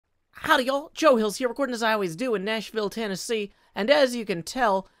Howdy y'all, Joe Hills here, recording as I always do in Nashville, Tennessee, and as you can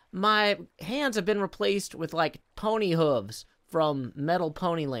tell, my hands have been replaced with, like, pony hooves from Metal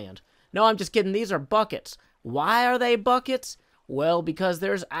Ponyland. No, I'm just kidding, these are buckets. Why are they buckets? Well, because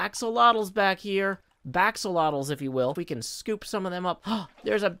there's axolotls back here, baxolotls if you will. If we can scoop some of them up,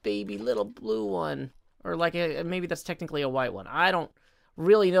 there's a baby little blue one, or like, maybe that's technically a white one. I don't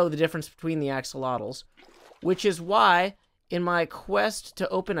really know the difference between the axolotls, which is why in my quest to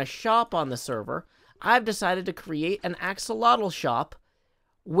open a shop on the server, I've decided to create an axolotl shop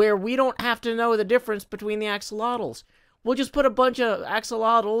where we don't have to know the difference between the axolotls. We'll just put a bunch of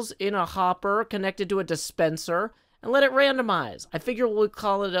axolotls in a hopper connected to a dispenser and let it randomize. I figure we'll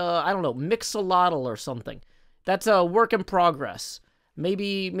call it, I don't know, mixolotl or something. That's a work in progress.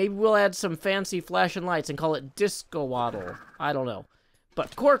 Maybe we'll add some fancy flashing lights and call it discowaddle. I don't know.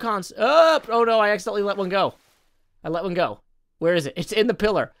 But core cons... Oh no, I accidentally let one go. I let one go. Where is it? It's in the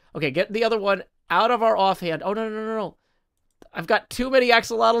pillar. Okay, get the other one out of our offhand. Oh, no. I've got too many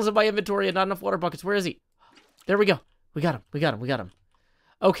axolotls in my inventory and not enough water buckets. Where is he? There we go. We got him.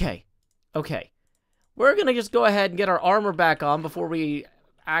 Okay. We're gonna just go ahead and get our armor back on before we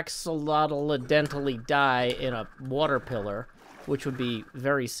axolotl-dentally die in a water pillar, which would be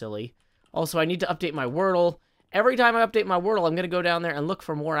very silly. Also, I need to update my Wordle. Every time I update my Wordle, I'm going to go down there and look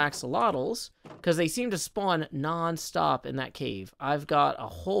for more axolotls, because they seem to spawn non-stop in that cave. I've got a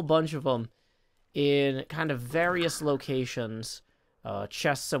whole bunch of them in kind of various locations,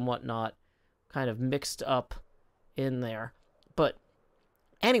 chests and whatnot, kind of mixed up in there. But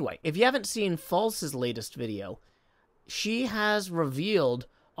anyway, if you haven't seen False's latest video, she has revealed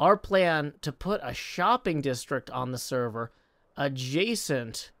our plan to put a shopping district on the server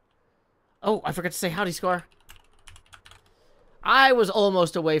adjacent... Oh, I forgot to say howdy, Scar. I was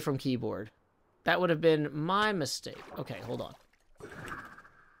almost away from keyboard. That would have been my mistake. Okay, hold on.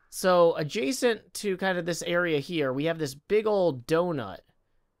 So, adjacent to kind of this area here, we have this big old donut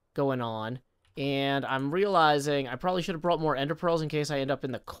going on. And I'm realizing I probably should have brought more ender pearls in case I end up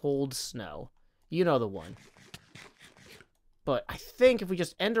in the cold snow. You know the one. But I think if we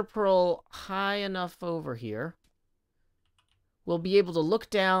just ender pearl high enough over here, we'll be able to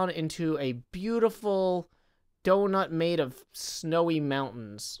look down into a beautiful donut made of snowy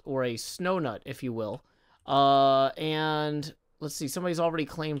mountains, or a snow nut, if you will. And let's see, somebody's already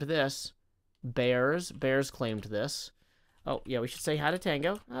claimed this. Bears claimed this. Oh, yeah, we should say hi to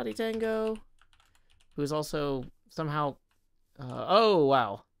Tango. Howdy, Tango. Who's also somehow, oh,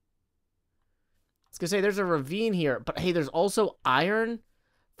 wow. I was gonna say, there's a ravine here, but hey, there's also iron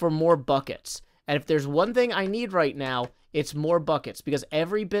for more buckets. And if there's one thing I need right now, it's more buckets, because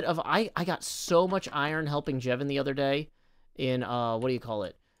every bit of... I got so much iron helping JeVin the other day in, what do you call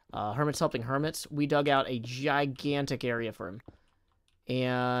it? Hermits Helping Hermits. We dug out a gigantic area for him.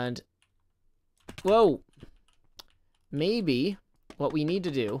 And... Whoa! Maybe what we need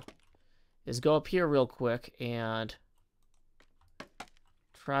to do is go up here real quick and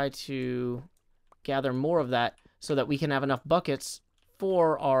try to gather more of that so that we can have enough buckets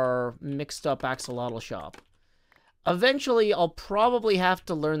for our mixed-up axolotl shop. Eventually, I'll probably have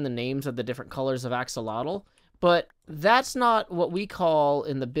to learn the names of the different colors of axolotl, but that's not what we call,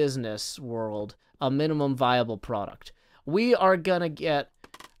 in the business world, a minimum viable product. We are gonna get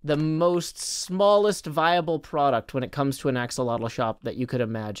the most smallest viable product when it comes to an axolotl shop that you could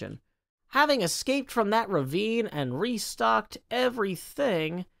imagine. Having escaped from that ravine and restocked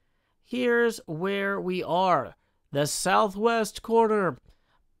everything, here's where we are. The southwest corner.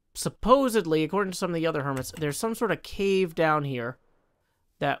 Supposedly, according to some of the other hermits, there's some sort of cave down here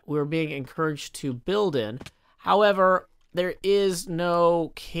that we're being encouraged to build in. However, there is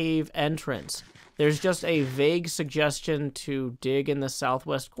no cave entrance. There's just a vague suggestion to dig in the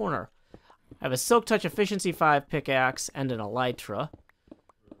southwest corner. I have a Silk Touch Efficiency 5 pickaxe and an elytra.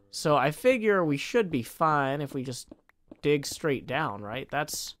 So I figure we should be fine if we just dig straight down, right?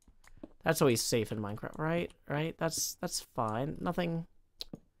 That's always safe in Minecraft, right? That's fine. Nothing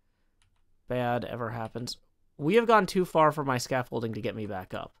bad ever happens. We have gone too far for my scaffolding to get me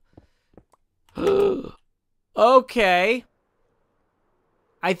back up. Okay.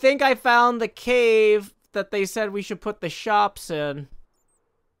 I think I found the cave that they said we should put the shops in.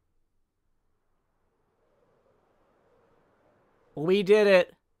 We did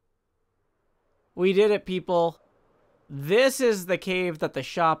it. We did it, people. This is the cave that the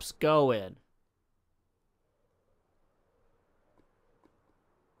shops go in.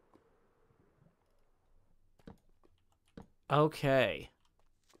 Okay.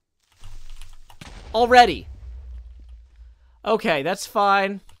 Already. Okay, that's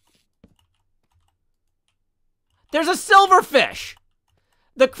fine. There's a silverfish!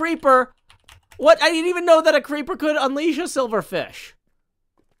 The creeper. What? I didn't even know that a creeper could unleash a silverfish.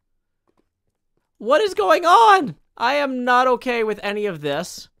 What is going on? I am not okay with any of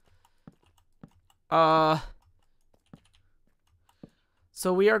this. So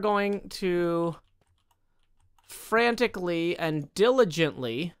we are going to frantically and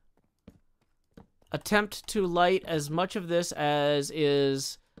diligently attempt to light as much of this as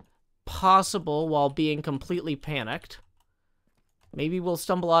is possible while being completely panicked. Maybe we'll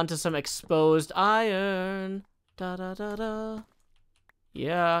stumble onto some exposed iron. Da-da-da-da.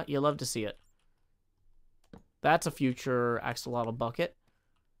 Yeah, you love to see it. That's a future axolotl bucket.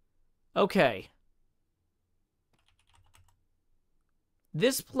 Okay.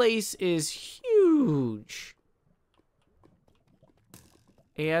 This place is huge.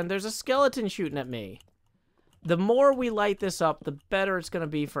 And there's a skeleton shooting at me. The more we light this up, the better it's going to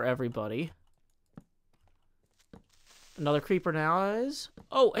be for everybody. Another creeper now is...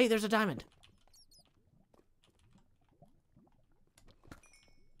 Oh, hey, there's a diamond.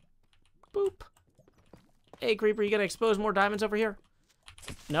 Boop. Hey, creeper, you going to expose more diamonds over here?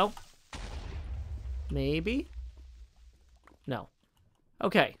 No? Maybe? No.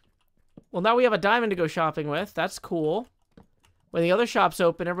 Okay. Well, now we have a diamond to go shopping with. That's cool. When the other shop's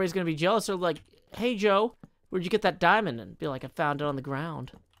open, everybody's going to be jealous. They're like, hey, Joe, where'd you get that diamond? And be like, I found it on the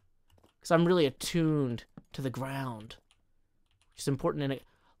ground. Because I'm really attuned to the ground. Which is important in it.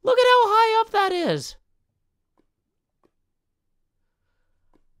 Look at how high up that is.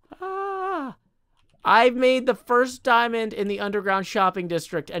 Ah. I've made the first diamond in the underground shopping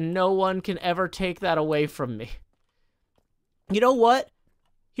district, and no one can ever take that away from me. You know what?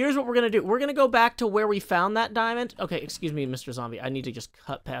 Here's what we're going to do. We're going to go back to where we found that diamond. Okay, excuse me, Mr. Zombie. I need to just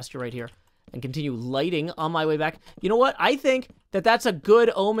cut past you right here and continue lighting on my way back. You know what? I think that that's a good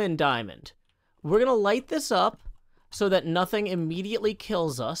omen diamond. We're going to light this up so that nothing immediately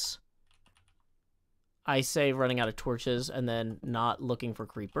kills us. I say running out of torches and then not looking for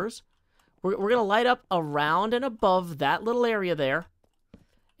creepers. We're going to light up around and above that little area there.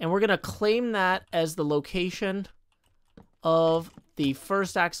 And we're going to claim that as the location of the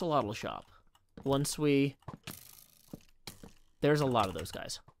first axolotl shop. Once we... There's a lot of those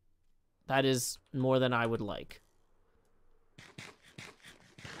guys. That is more than I would like.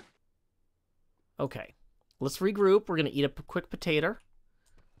 Okay. Let's regroup. We're going to eat a quick potato.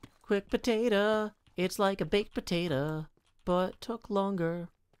 Quick potato. It's like a baked potato, but took longer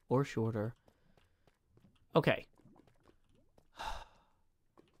or shorter. Okay.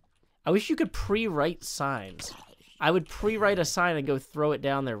 I wish you could pre-write signs. I would pre-write a sign and go throw it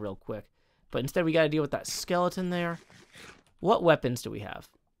down there real quick. But instead we got to deal with that skeleton there. What weapons do we have?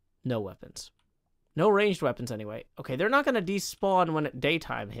 No weapons. No ranged weapons anyway. Okay, they're not going to despawn when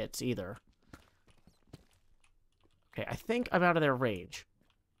daytime hits either. Okay, I think I'm out of their range.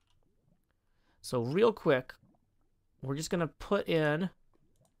 So real quick, we're just going to put in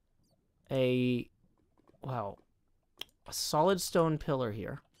a solid stone pillar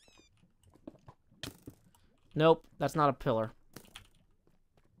here. Nope, that's not a pillar.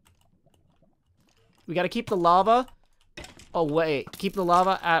 We gotta keep the lava away. Keep the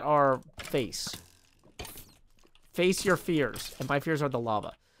lava at our face. Face your fears. And my fears are the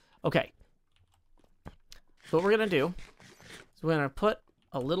lava. Okay. So what we're gonna do is we're gonna put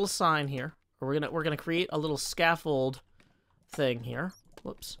a little sign here. Or we're gonna create a little scaffold thing here.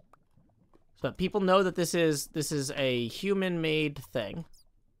 Whoops. So that people know that this is a human-made thing.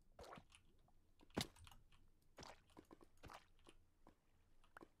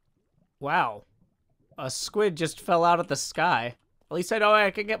 Wow. A squid just fell out of the sky. At least I know I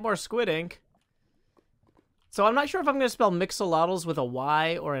can get more squid ink. So I'm not sure if I'm going to spell mixolotls with a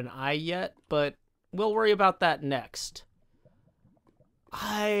Y or an I yet, but we'll worry about that next.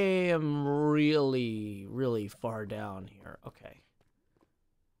 I am really, really far down here. Okay.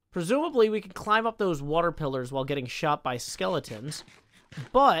 Presumably we can climb up those water pillars while getting shot by skeletons,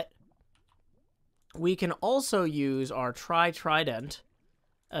 but we can also use our trident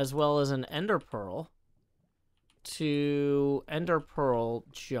as well as an ender pearl to ender pearl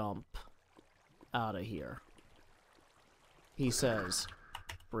jump out of here. He says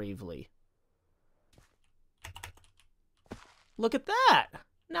bravely. Look at that!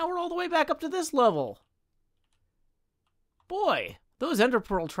 Now we're all the way back up to this level. Boy, those ender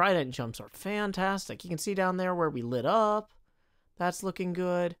pearl trident jumps are fantastic. You can see down there where we lit up. That's looking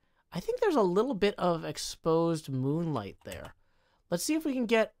good. I think there's a little bit of exposed moonlight there. Let's see if we can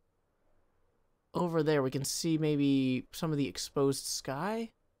get over there. We can see maybe some of the exposed sky.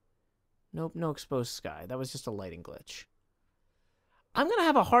 Nope, no exposed sky. That was just a lighting glitch. I'm going to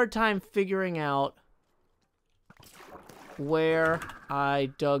have a hard time figuring out where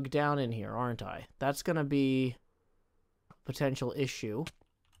I dug down in here, aren't I? That's going to be a potential issue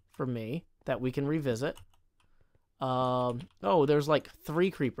for me that we can revisit. Oh, there's like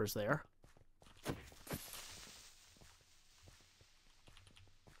 3 creepers there.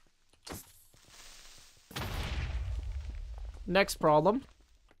 Next problem.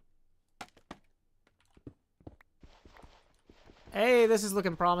 Hey, this is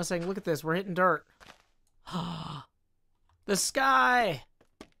looking promising. Look at this. We're hitting dirt. The sky!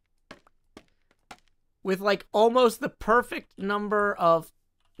 With, like, almost the perfect number of...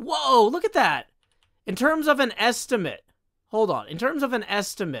 Whoa, look at that! In terms of an estimate... Hold on. In terms of an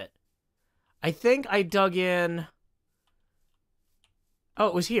estimate, I think I dug in... Oh,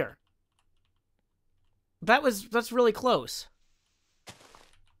 it was here. That's really close.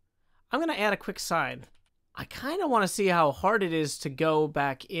 I'm going to add a quick sign. I kind of want to see how hard it is to go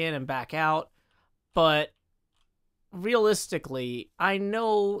back in and back out, but realistically, I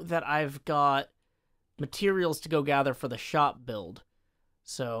know that I've got materials to go gather for the shop build,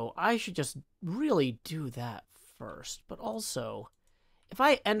 so I should just really do that first. But also, if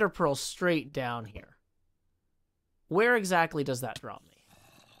I ender pearl straight down here, where exactly does that drop me?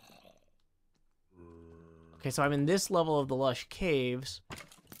 Okay, so I'm in this level of the lush caves.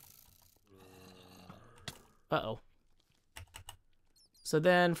 Uh-oh. So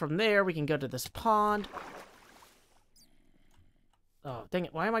then from there, we can go to this pond. Oh, dang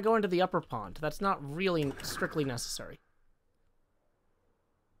it. Why am I going to the upper pond? That's not really strictly necessary.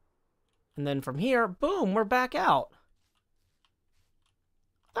 And then from here, boom, we're back out.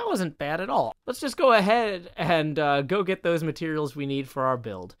 That wasn't bad at all. Let's just go ahead and go get those materials we need for our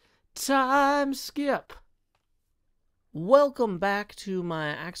build. Time skip. Welcome back to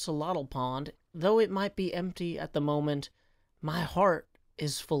my axolotl pond. Though it might be empty at the moment, my heart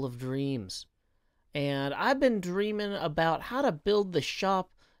is full of dreams. And I've been dreaming about how to build the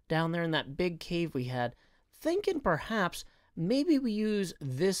shop down there in that big cave we had, thinking perhaps maybe we use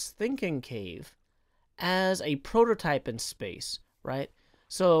this thinking cave as a prototype in space, right?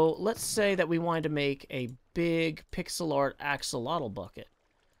 So let's say that we wanted to make a big pixel art axolotl bucket.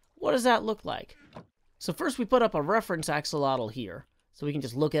 What does that look like? So first we put up a reference axolotl here, so we can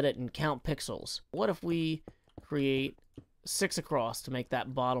just look at it and count pixels. What if we create 6 across to make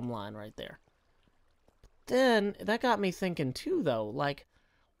that bottom line right there? Then, that got me thinking too, though, like,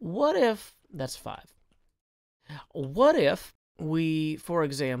 what if... That's 5. What if we, for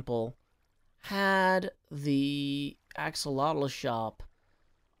example, had the axolotl shop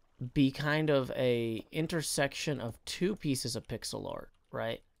be kind of a intersection of 2 pieces of pixel art,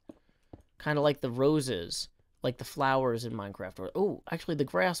 right? Kind of like the roses, like the flowers in Minecraft. Or, oh, actually, the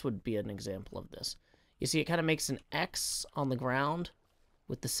grass would be an example of this. You see, it kind of makes an X on the ground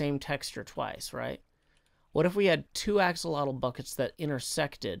with the same texture twice, right? What if we had 2 axolotl buckets that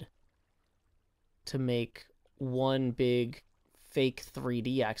intersected to make one big fake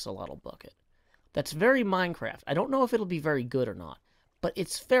 3D axolotl bucket? That's very Minecraft. I don't know if it'll be very good or not, but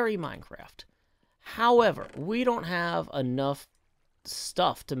it's very Minecraft. However, we don't have enough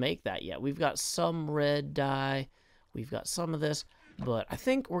stuff to make that yet. We've got some red dye, we've got some of this, but I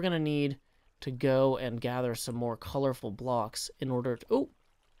think we're gonna need to go and gather some more colorful blocks in order to... Oh!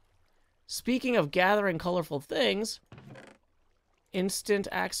 Speaking of gathering colorful things, instant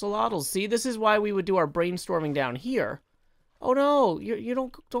axolotls. See, this is why we would do our brainstorming down here. Oh no, you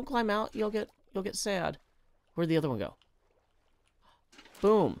don't climb out. You'll get sad. Where'd the other one go?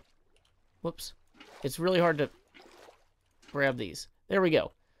 Boom. Whoops. It's really hard to grab these. There we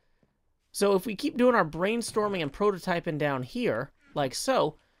go. So if we keep doing our brainstorming and prototyping down here, like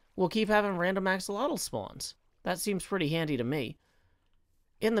so, we'll keep having random axolotl spawns. That seems pretty handy to me.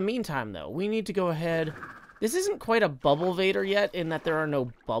 In the meantime, though, we need to go ahead... This isn't quite a bubble vader yet, in that there are no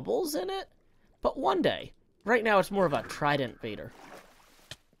bubbles in it, but one day. Right now, it's more of a trident vader.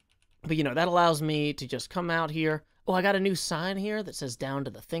 But, you know, that allows me to just come out here. Oh, I got a new sign here that says down to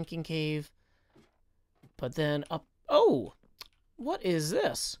the thinking cave. But then up... Oh! What is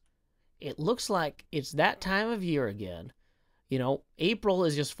this? It looks like it's that time of year again. You know, April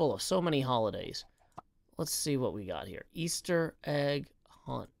is just full of so many holidays. Let's see what we got here. Easter egg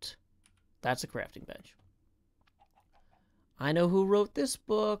hunt. That's a crafting bench. I know who wrote this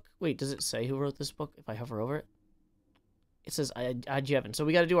book. Wait, does it say who wrote this book if I hover over it? It says iJevin. So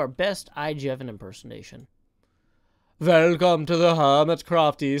we got to do our best iJevin impersonation. Welcome to the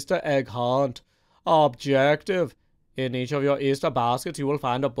HermitCraft Easter egg hunt. Objective. In each of your Easter baskets, you will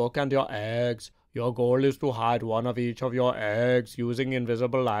find a book and your eggs. Your goal is to hide one of each of your eggs using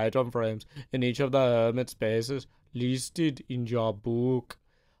invisible item frames in each of the hermit spaces listed in your book.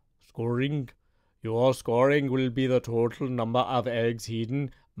 Scoring. Your scoring will be the total number of eggs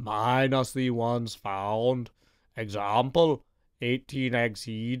hidden minus the ones found. Example, 18 eggs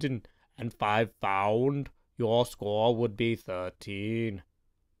hidden and 5 found. Your score would be 13.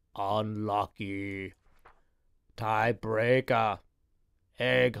 Unlucky. Tiebreaker.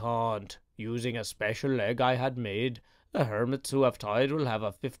 Egg hunt. Using a special egg I had made, the hermits who have tied will have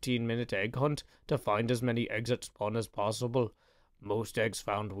a 15-minute egg hunt to find as many eggs at spawn as possible. Most eggs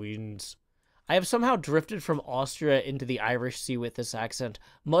found wins. I have somehow drifted from Austria into the Irish Sea with this accent,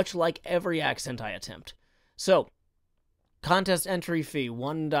 much like every accent I attempt. So, contest entry fee,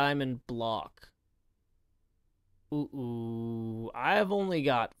 1 diamond block. Ooh, I've only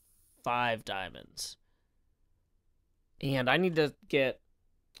got 5 diamonds. And I need to get...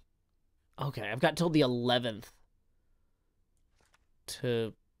 Okay, I've got till the 11th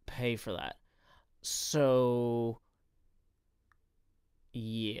to pay for that. So,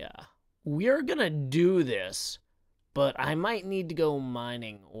 yeah. We're gonna do this, but I might need to go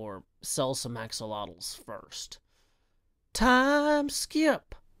mining or sell some axolotls first. Time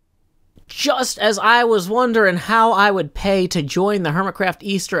skip. Just as I was wondering how I would pay to join the HermitCraft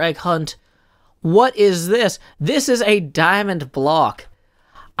Easter egg hunt, what is this? This is a diamond block.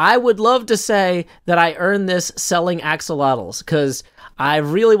 I would love to say that I earned this selling axolotls, because I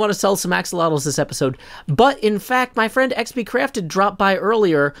really want to sell some axolotls this episode. But in fact, my friend XB Crafted dropped by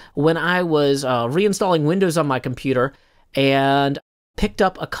earlier when I was reinstalling Windows on my computer and picked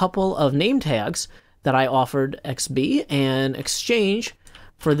up a couple of name tags that I offered XB in exchange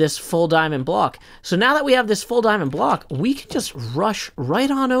for this full diamond block. So now that we have this full diamond block, we can just rush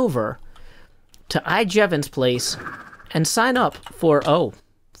right on over to iJevin's place and sign up for, oh,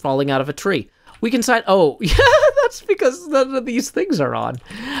 falling out of a tree. We can sign, oh, yeah, that's because none of these things are on.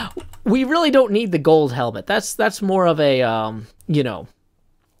 We really don't need the gold helmet. That's more of a, you know.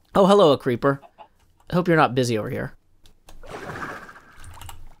 Oh, hello, a creeper. Hope you're not busy over here.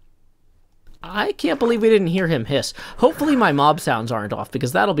 I can't believe we didn't hear him hiss. Hopefully my mob sounds aren't off,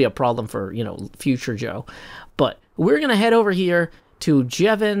 because that'll be a problem for, you know, future Joe. But we're going to head over here to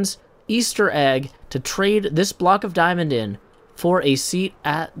Jevin's Easter egg to trade this block of diamond in for a seat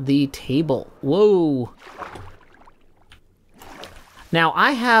at the table. Whoa. Now,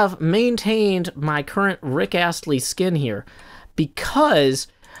 I have maintained my current Rick Astley skin here because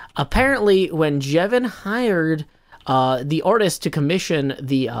apparently when Jevin hired the artist to commission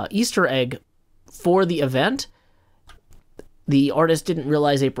the Easter egg for the event, the artist didn't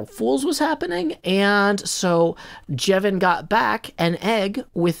realize April Fool's was happening, and so Jevin got back an egg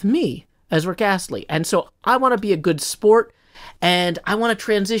with me as Rick Astley. And so I want to be a good sport, and I want to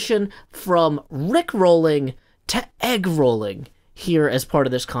transition from Rick rolling to egg rolling here as part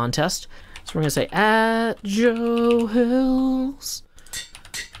of this contest. So we're going to say, at Joe Hills.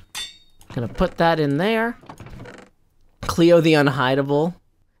 Going to put that in there. Cleo the Unhideable.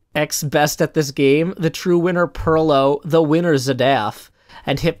 X best at this game. The true winner, Perlo. The winner, Zadaf.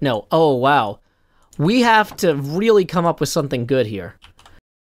 And Hypno. Oh, wow. We have to really come up with something good here.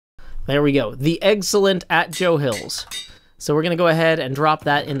 There we go. The excellent at Joe Hills. So we're going to go ahead and drop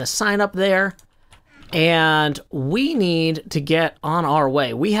that in the sign up there. And we need to get on our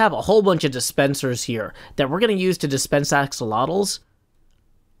way. We have a whole bunch of dispensers here that we're going to use to dispense axolotls.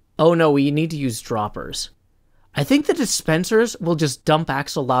 Oh no, we need to use droppers. I think the dispensers will just dump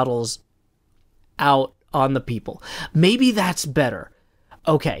axolotls out on the people. Maybe that's better.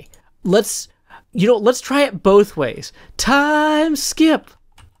 Okay, let's try it both ways. Time skip.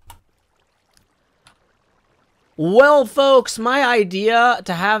 Well, folks, my idea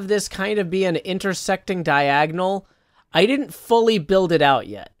to have this kind of be an intersecting diagonal, I didn't fully build it out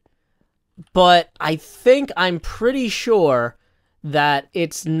yet. But I think I'm pretty sure that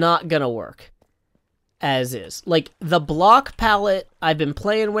it's not gonna work as is. Like, the block palette I've been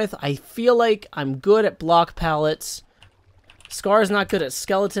playing with, I feel like I'm good at block palettes. Scar's not good at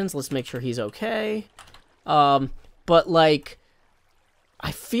skeletons. Let's make sure he's okay. But, like,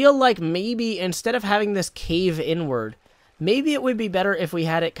 I feel like maybe instead of having this cave inward, maybe it would be better if we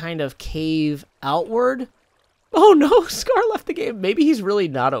had it kind of cave outward. Oh no, Scar left the game. Maybe he's really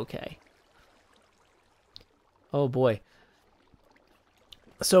not okay. Oh boy.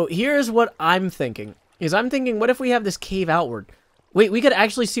 So here's what I'm thinking. What if we have this cave outward? Wait, we could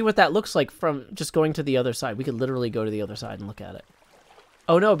actually see what that looks like from just going to the other side. We could literally go to the other side and look at it.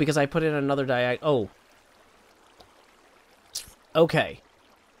 Oh no, because I put in another oh. Okay.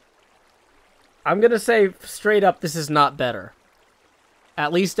 I'm gonna say straight up, this is not better.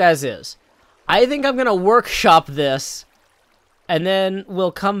 At least as is. I think I'm gonna workshop this, and then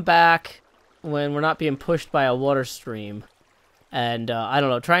we'll come back when we're not being pushed by a water stream and I don't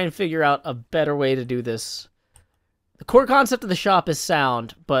know, try and figure out a better way to do this. The core concept of the shop is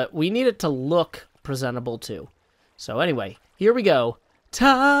sound, but we need it to look presentable too. So anyway, here we go.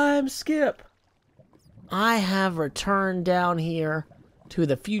 Time skip. I have returned down here to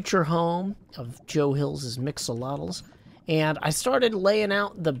the future home of Joe Hills' Mixolotls, and I started laying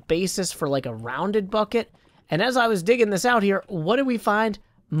out the basis for like a rounded bucket, and as I was digging this out here, what did we find?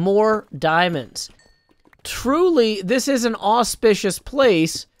 More diamonds. Truly, this is an auspicious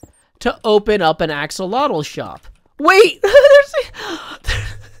place to open up an axolotl shop. Wait!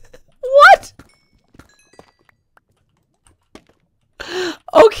 What?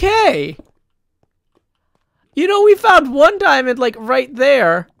 Okay. You know, we found one diamond, like, right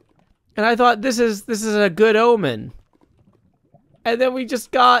there. And I thought, this is a good omen. And then we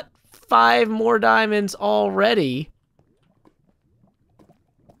just got 5 more diamonds already.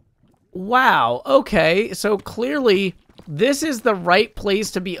 Wow, okay. So clearly, this is the right place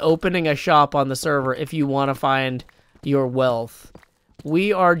to be opening a shop on the server if you want to find your wealth.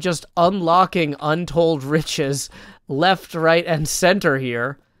 We are just unlocking untold riches left, right, and center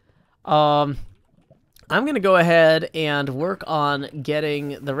here. I'm going to go ahead and work on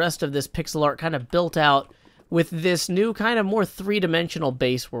getting the rest of this pixel art kind of built out with this new kind of more three-dimensional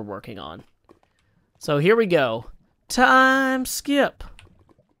base we're working on. So here we go. Time skip.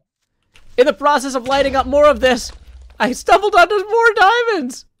 In the process of lighting up more of this, I stumbled onto more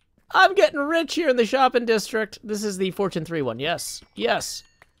diamonds. I'm getting rich here in the shopping district. This is the Fortune 3 one. Yes, yes.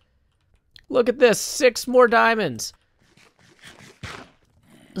 Look at this. 6 more diamonds.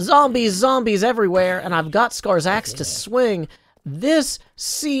 Zombies everywhere, and I've got Scar's axe to swing. This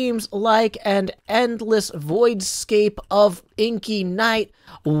seems like an endless voidscape of inky night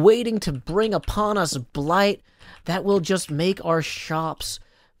waiting to bring upon us blight that will just make our shops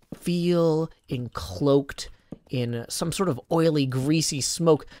feel encloaked in some sort of oily, greasy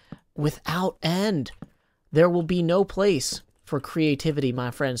smoke without end. There will be no place for creativity,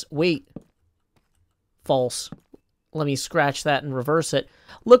 my friends. Wait. False. Let me scratch that and reverse it.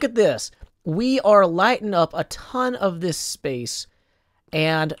 Look at this. We are lighting up a ton of this space,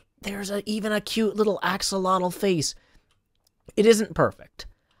 and there's even a cute little axolotl face. It isn't perfect.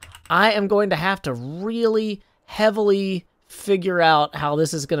 I am going to have to really heavily figure out how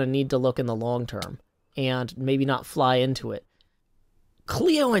this is going to need to look in the long term, and maybe not fly into it.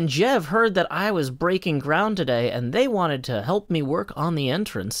 Cleo and Jev heard that I was breaking ground today, and they wanted to help me work on the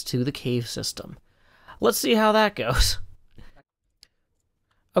entrance to the cave system. Let's see how that goes.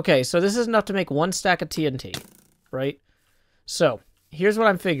 Okay, so this is enough to make 1 stack of TNT, right? So, here's what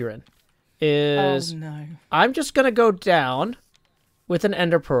I'm figuring. Is oh, no. I'm just going to go down with an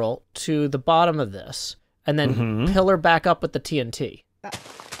ender pearl to the bottom of this, and then pillar back up with the TNT.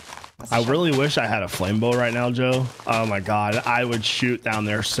 I really wish I had a flame bow right now, Joe. Oh my god, I would shoot down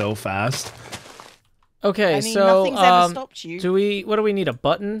there so fast. Okay, I mean, so nothing's ever stopped you. what do we need, a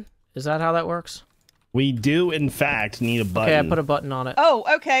button? Is that how that works? We do, in fact, need a button. Okay, I put a button on it. Oh,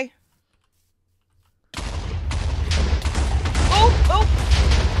 okay. Oh!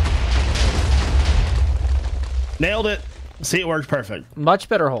 Nailed it. See, it works perfect. Much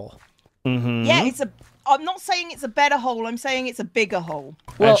better hole. Yeah, I'm not saying it's a better hole. I'm saying it's a bigger hole.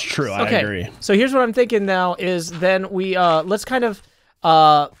 Well, that's true. I agree. So here's what I'm thinking now is then we, let's kind of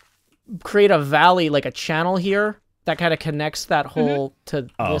create a valley, like a channel here that kind of connects that hole to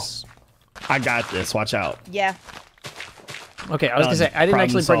this. I got this. Watch out. Yeah. Okay, I was going to say, I didn't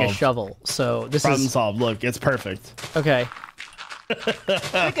actually bring a solved. shovel, so this Problem is... solved. Look, it's perfect. Okay.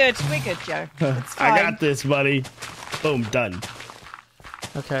 We're good, Joe. It's fine. I got this, buddy. Boom, done.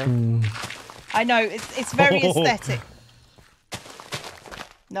 Okay. I know, it's very aesthetic.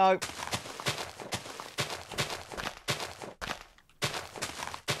 No.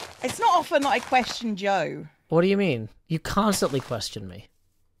 It's not often that I question Joe. What do you mean? You constantly question me.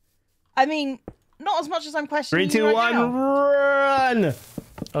 I mean, not as much as I'm questioning 3, 2, you 1, right now. run!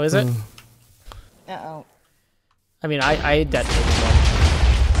 Oh, is it? Uh-oh. I mean, I detonated one.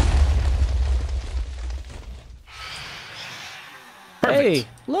 Perfect. Hey,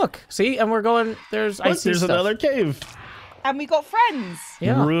 look. See? And we're going... I see There's stuff. another cave. And we got friends.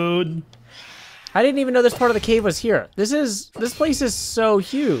 Yeah. Rude. I didn't even know this part of the cave was here. This place is so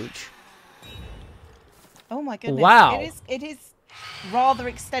huge. Oh my goodness. Wow. It is rather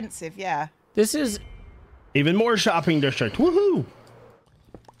extensive, yeah. This is... Even more shopping district. Woohoo!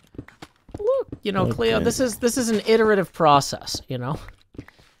 Look, you know, Cleo, this is an iterative process, you know?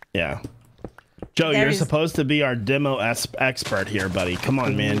 Yeah. Joe, you're supposed to be our demo expert here, buddy. Come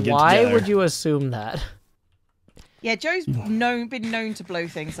on, man. Get Why together. would you assume that? Yeah, Joe's been known to blow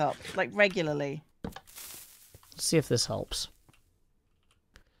things up, like, regularly. Let's see if this helps.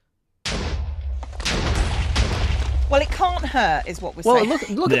 Well, it can't hurt, is what we're Well,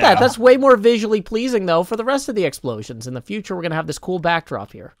 saying. look at that. That's way more visually pleasing, though, for the rest of the explosions. In the future, we're going to have this cool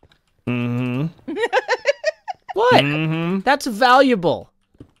backdrop here. Mm-hmm. What? Mm-hmm. That's valuable.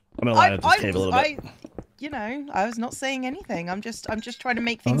 I'm gonna line up this cable a little bit. You know, I was not saying anything. I'm just trying to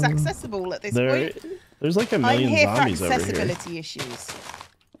make things accessible at this point. There's like a I'm million here for zombies over here. accessibility issues.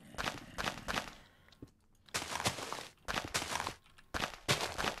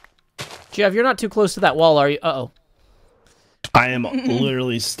 Jeff, you're not too close to that wall, are you? Uh-oh. I am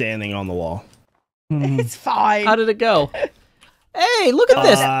literally standing on the wall. It's fine. How did it go? Hey, look at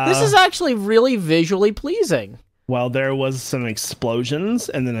this. This is actually really visually pleasing. Well, there was some explosions,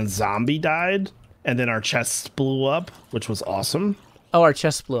 and then a zombie died, and then our chests blew up, which was awesome. Oh, our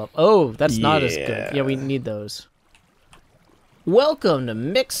chest blew up. Oh, that's not as good. Yeah, we need those. Welcome to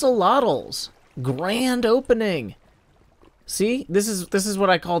Mixolotls. Grand opening. See, this is what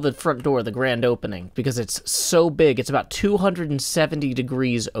I call the front door, the grand opening, because it's so big. It's about 270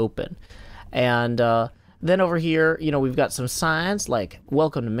 degrees open. And then over here, you know, we've got some signs like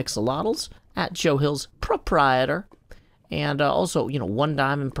 "Welcome to Mixolotls" at Joe Hill's proprietor, and also, you know, 1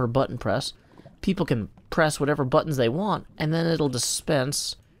 diamond per button press. People can press whatever buttons they want, and then it'll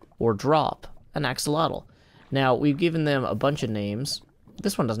dispense or drop an axolotl. Now, we've given them a bunch of names.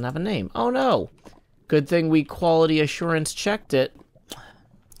 This one doesn't have a name. Oh no! Good thing we quality assurance checked it.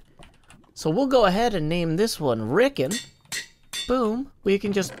 So we'll go ahead and name this one Rickon. Boom. We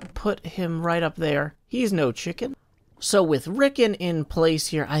can just put him right up there. He's no chicken. So with Rickon in place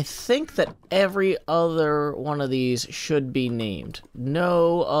here, I think that every other one of these should be named.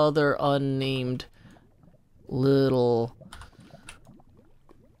 No other unnamed little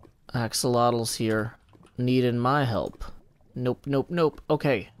axolotls here needing my help. Nope, nope, nope.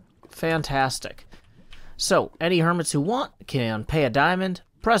 Okay, fantastic. So, any hermits who want can pay a diamond,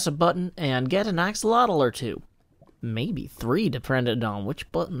 press a button, and get an axolotl or 2. Maybe 3, depending on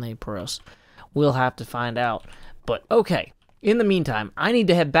which button they press. We'll have to find out. But, okay. In the meantime, I need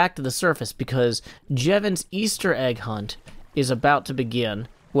to head back to the surface because JeVin's Easter egg hunt is about to begin.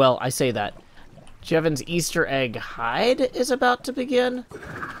 Well, I say that. JeVin's Easter egg hide is about to begin.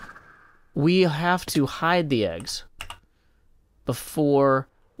 We have to hide the eggs before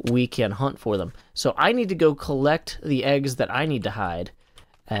we can hunt for them. So I need to go collect the eggs that I need to hide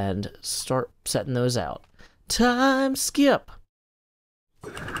and start setting those out. Time skip.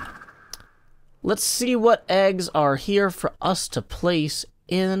 Let's see what eggs are here for us to place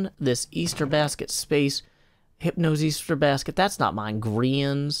in this Easter basket space. Hypno's Easter basket. That's not mine.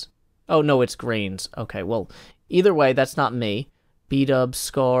 Greens. Oh, no, it's grains. Okay, well, either way, that's not me. B-Dub,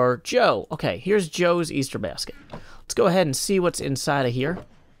 Scar, Joe. Okay, here's Joe's Easter basket. Let's go ahead and see what's inside of here.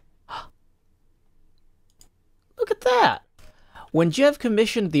 Look at that. When Jev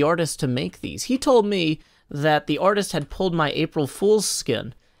commissioned the artist to make these, he told me that the artist had pulled my April Fool's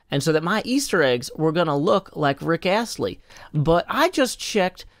skin, and so that my Easter eggs were going to look like Rick Astley. But I just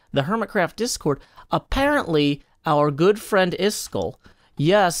checked the HermitCraft Discord. Apparently, our good friend Iskall,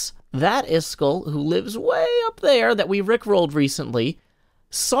 yes, that Iskall, who lives way up there that we rickrolled recently,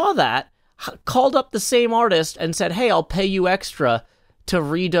 saw that, called up the same artist, and said, hey, I'll pay you extra to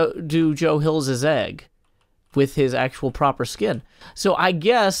redo Joe Hill's egg with his actual proper skin. So I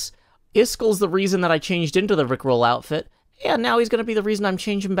guess Iskall's the reason that I changed into the rickroll outfit, and now he's going to be the reason I'm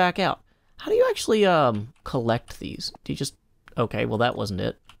changing back out. How do you actually collect these? Do you just... Okay, well, that wasn't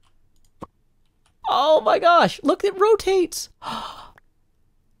it. Oh my gosh, look, it rotates.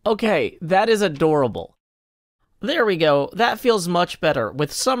 Okay, that is adorable. There we go. That feels much better.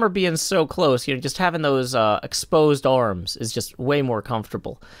 With summer being so close, you know, just having those exposed arms is just way more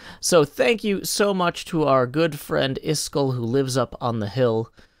comfortable. So thank you so much to our good friend Iskall, who lives up on the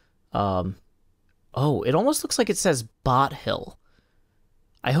hill. Oh, it almost looks like it says Bot Hill.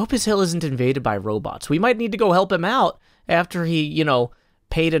 I hope his hill isn't invaded by robots. We might need to go help him out after he, you know,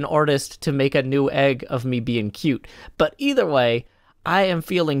 paid an artist to make a new egg of me being cute. But either way, I am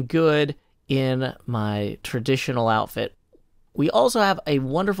feeling good in my traditional outfit. We also have a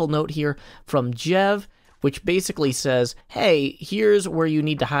wonderful note here from Jev, which basically says, hey, here's where you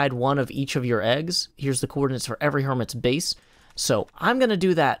need to hide one of each of your eggs. Here's the coordinates for every hermit's base. So I'm going to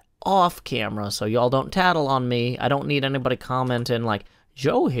do that off camera so y'all don't tattle on me. I don't need anybody commenting like,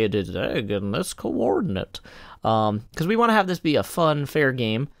 Joe hid his egg in this coordinate. Because we want to have this be a fun, fair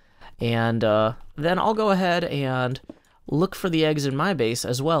game. And then I'll go ahead and look for the eggs in my base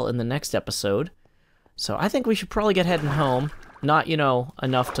as well in the next episode. So I think we should probably get heading home. Not, you know,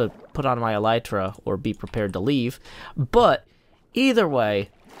 enough to put on my elytra or be prepared to leave. But either way,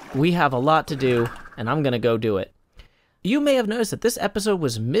 we have a lot to do, and I'm going to go do it. You may have noticed that this episode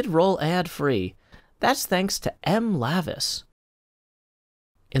was mid-roll ad-free. That's thanks to M. Lavis.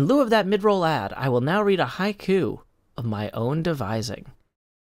 In lieu of that mid-roll ad, I will now read a haiku of my own devising.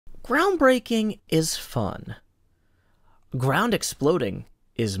 Groundbreaking is fun. Ground exploding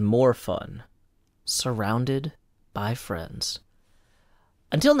is more fun. Surrounded by friends.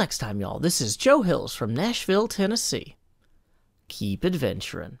 Until next time, y'all, this is Joe Hills from Nashville, Tennessee. Keep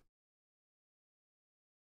adventuring.